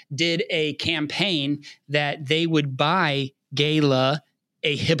did a campaign that they would buy Gayla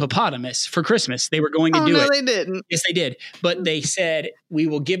a hippopotamus for Christmas. They were going to do it. No, they didn't. Yes, they did. But they said, we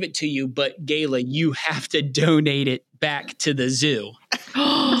will give it to you, but Gayla, you have to donate it back to the zoo.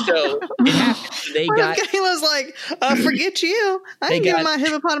 So it happened. Gayla's like, forget you. I ain't giving my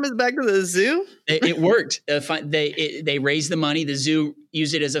hippopotamus back to the zoo. It worked. They raised the money. The zoo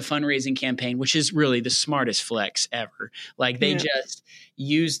used it as a fundraising campaign, which is really the smartest flex ever. Like they just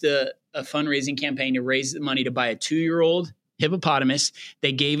used a fundraising campaign to raise the money to buy a 2-year-old hippopotamus.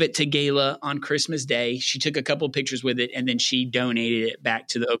 They gave it to Gayla on Christmas Day. She took a couple of pictures with it, and then she donated it back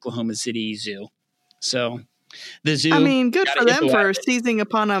to the Oklahoma City Zoo. So the zoo. I mean, good for them for seizing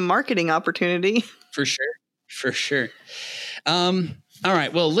upon a marketing opportunity. For sure. All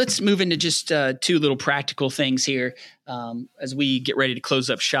right. Well, let's move into just 2 little practical things here as we get ready to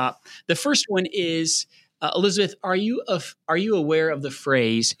close up shop. The first one is, Elizabeth, are you aware of the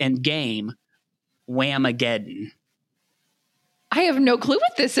phrase and game Whamageddon? I have no clue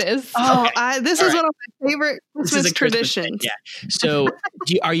what this is. Oh, okay. This is one of my favorite Christmas traditions. Yeah. So,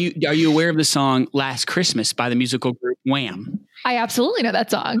 are you aware of the song "Last Christmas" by the musical group Wham? I absolutely know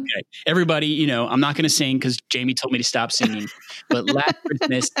that song. Okay. Everybody, I'm not going to sing because Jamie told me to stop singing. But last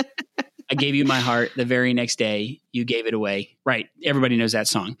Christmas, I gave you my heart. The very next day, you gave it away. Right. Everybody knows that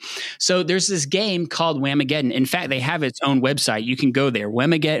song. So there's this game called Whamageddon. In fact, they have its own website. You can go there,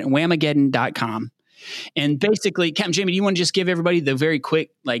 Whamageddon.com. And basically, Captain Jamie, do you want to just give everybody the very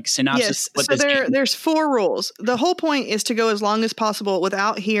quick synopsis? Yes. So there's 4 rules. The whole point is to go as long as possible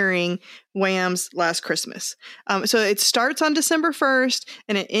without hearing Wham's Last Christmas. So it starts on December 1st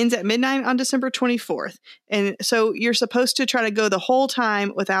and it ends at midnight on December 24th. And so you're supposed to try to go the whole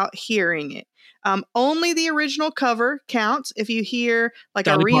time without hearing it. Only the original cover counts. If you hear a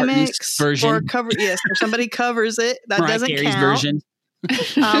remix version or cover, or somebody covers it, that doesn't Carey's count. Version.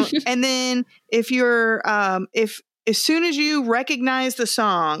 And then if you're if as soon as you recognize the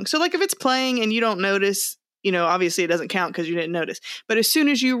song, so if it's playing and you don't notice, obviously it doesn't count because you didn't notice, but as soon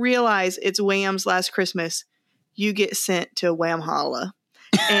as you realize it's Wham's Last Christmas, you get sent to Wham Holla.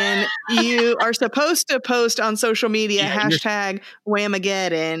 And you are supposed to post on social media hashtag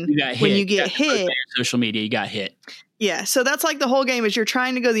Whamageddon when you get hit. Social media, you got hit. Yeah, so that's the whole game is you're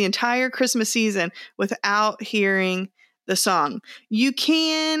trying to go the entire Christmas season without hearing the song. You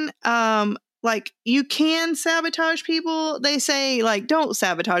can you can sabotage people. They say don't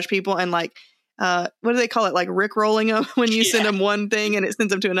sabotage people and what do they call it, rickrolling them when you send them one thing and it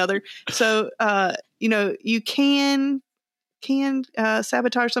sends them to another. So you can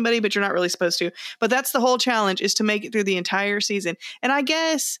sabotage somebody, but you're not really supposed to. But that's the whole challenge, is to make it through the entire season. And I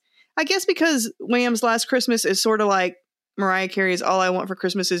guess because Wham's Last Christmas is sort of like Mariah Carey's All I Want for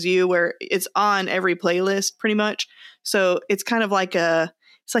Christmas Is You, where it's on every playlist pretty much. So it's kind of like a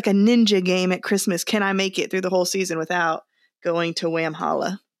ninja game at Christmas. Can I make it through the whole season without going to Wham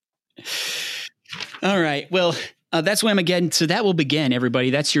Holla? All right. Well, that's Whamageddon. So that will begin, everybody.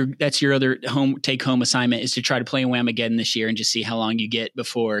 That's your other take home assignment, is to try to play Whamageddon this year and just see how long you get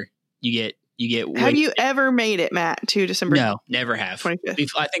before you get. Have you ever made it, Matt, to December? No, never have. 25th.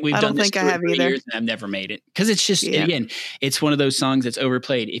 I think we've done this 2 or 3 years, and I've never made it because it's just again, it's one of those songs that's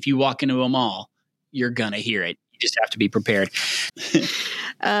overplayed. If you walk into a mall, you're gonna hear it. You just have to be prepared.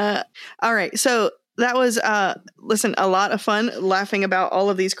 All right, so that was listen, a lot of fun laughing about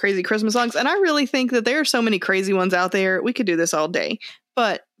all of these crazy Christmas songs, and I really think that there are so many crazy ones out there. We could do this all day.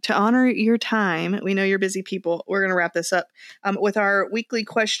 But to honor your time, we know you're busy people. We're going to wrap this up with our weekly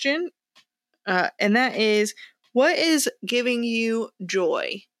question. And that is, what is giving you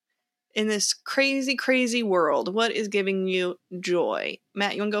joy in this crazy, crazy world? What is giving you joy?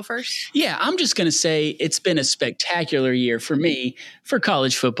 Matt, you want to go first? Yeah, I'm just going to say it's been a spectacular year for me for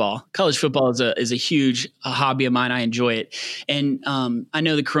college football. College football is a huge hobby of mine. I enjoy it. And I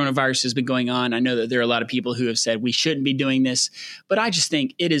know the coronavirus has been going on. I know that there are a lot of people who have said we shouldn't be doing this, but I just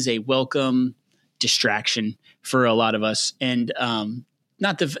think it is a welcome distraction for a lot of us. And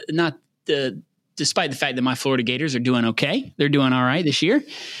despite the fact that my Florida Gators are doing okay, they're doing all right this year.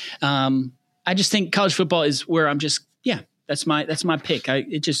 I just think college football is where I'm just, that's my pick.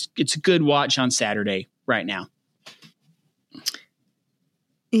 It's a good watch on Saturday right now.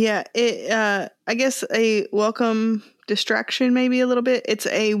 Yeah. I guess a welcome distraction, maybe a little bit. It's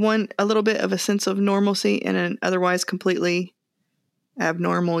a little bit of a sense of normalcy in an otherwise completely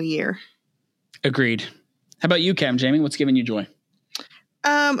abnormal year. Agreed. How about you, Cam Jamie? What's giving you joy?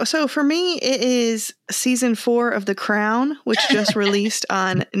 So for me, it is season 4 of The Crown, which just released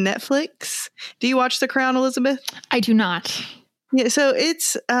on Netflix. Do you watch The Crown, Elizabeth? I do not. Yeah. So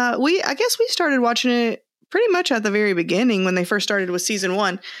it's, I guess we started watching it pretty much at the very beginning when they first started with season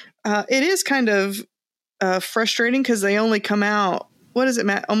 1. It is kind of, frustrating because they only come out, what is it,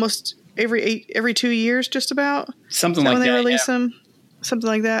 Matt? Almost every 2 years, just about? Something like that. When they release them? Something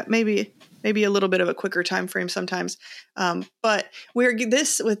like that. Maybe a little bit of a quicker time frame sometimes. But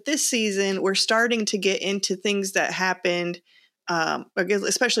with this season, we're starting to get into things that happened,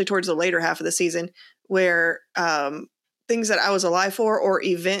 especially towards the later half of the season, where things that I was alive for or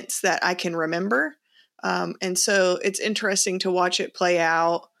events that I can remember. And so it's interesting to watch it play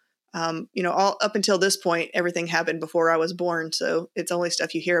out. All up until this point, everything happened before I was born. So it's only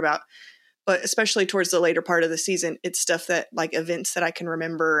stuff you hear about. But especially towards the later part of the season, it's stuff that like events that I can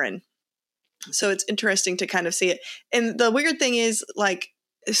remember. And so it's interesting to kind of see it. And the weird thing is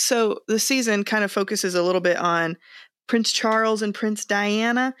so the season kind of focuses a little bit on Prince Charles and Prince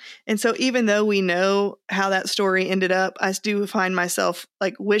Diana. And so even though we know how that story ended up, I do find myself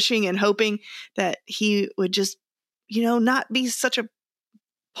like wishing and hoping that he would just, not be such a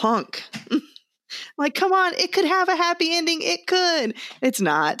punk. Like, come on, it could have a happy ending. It could. It's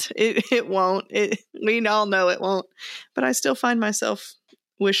not. It won't. We all know it won't. But I still find myself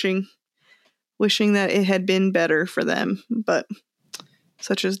wishing that it had been better for them. But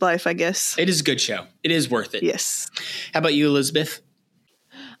such is life, I guess. It is a good show. It is worth it. Yes. How about you, Elizabeth?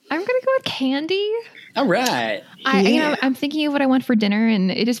 I'm going to go with candy. All right. I'm thinking of what I want for dinner, and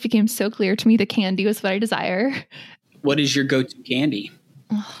it just became so clear to me that candy was what I desire. What is your go-to candy?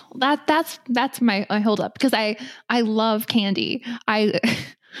 That's my hold up, because I love candy.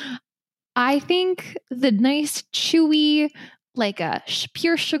 I think the nice chewy, like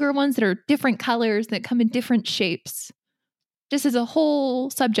pure sugar ones that are different colors that come in different shapes, just as a whole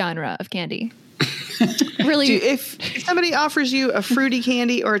subgenre of candy. Really, if somebody offers you a fruity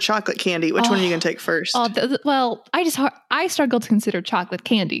candy or a chocolate candy, which one are you going to take first? I struggle to consider chocolate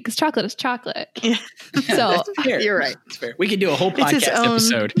candy because chocolate is chocolate. Yeah. So you're right. That's fair. We could do a whole podcast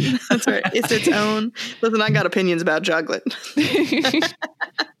episode. That's right. It's its own. Listen, I got opinions about chocolate.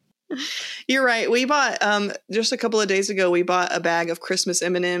 You're right. We bought just a couple of days ago. We bought a bag of Christmas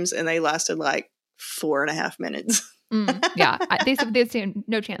M&Ms, and they lasted like 4.5 minutes. Yeah, they said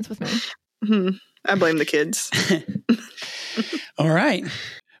no chance with me. Mm-hmm. I blame the kids. All right.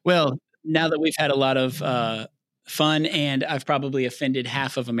 Well, now that we've had a lot of fun and I've probably offended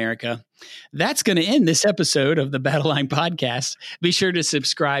half of America, that's going to end this episode of the Battle Line Podcast. Be sure to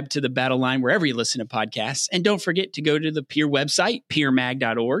subscribe to the Battle Line wherever you listen to podcasts. And don't forget to go to the Peer website,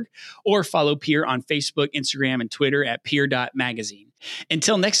 peermag.org, or follow Peer on Facebook, Instagram, and Twitter at peer.magazine.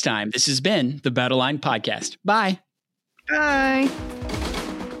 Until next time, this has been the Battle Line Podcast. Bye. Bye.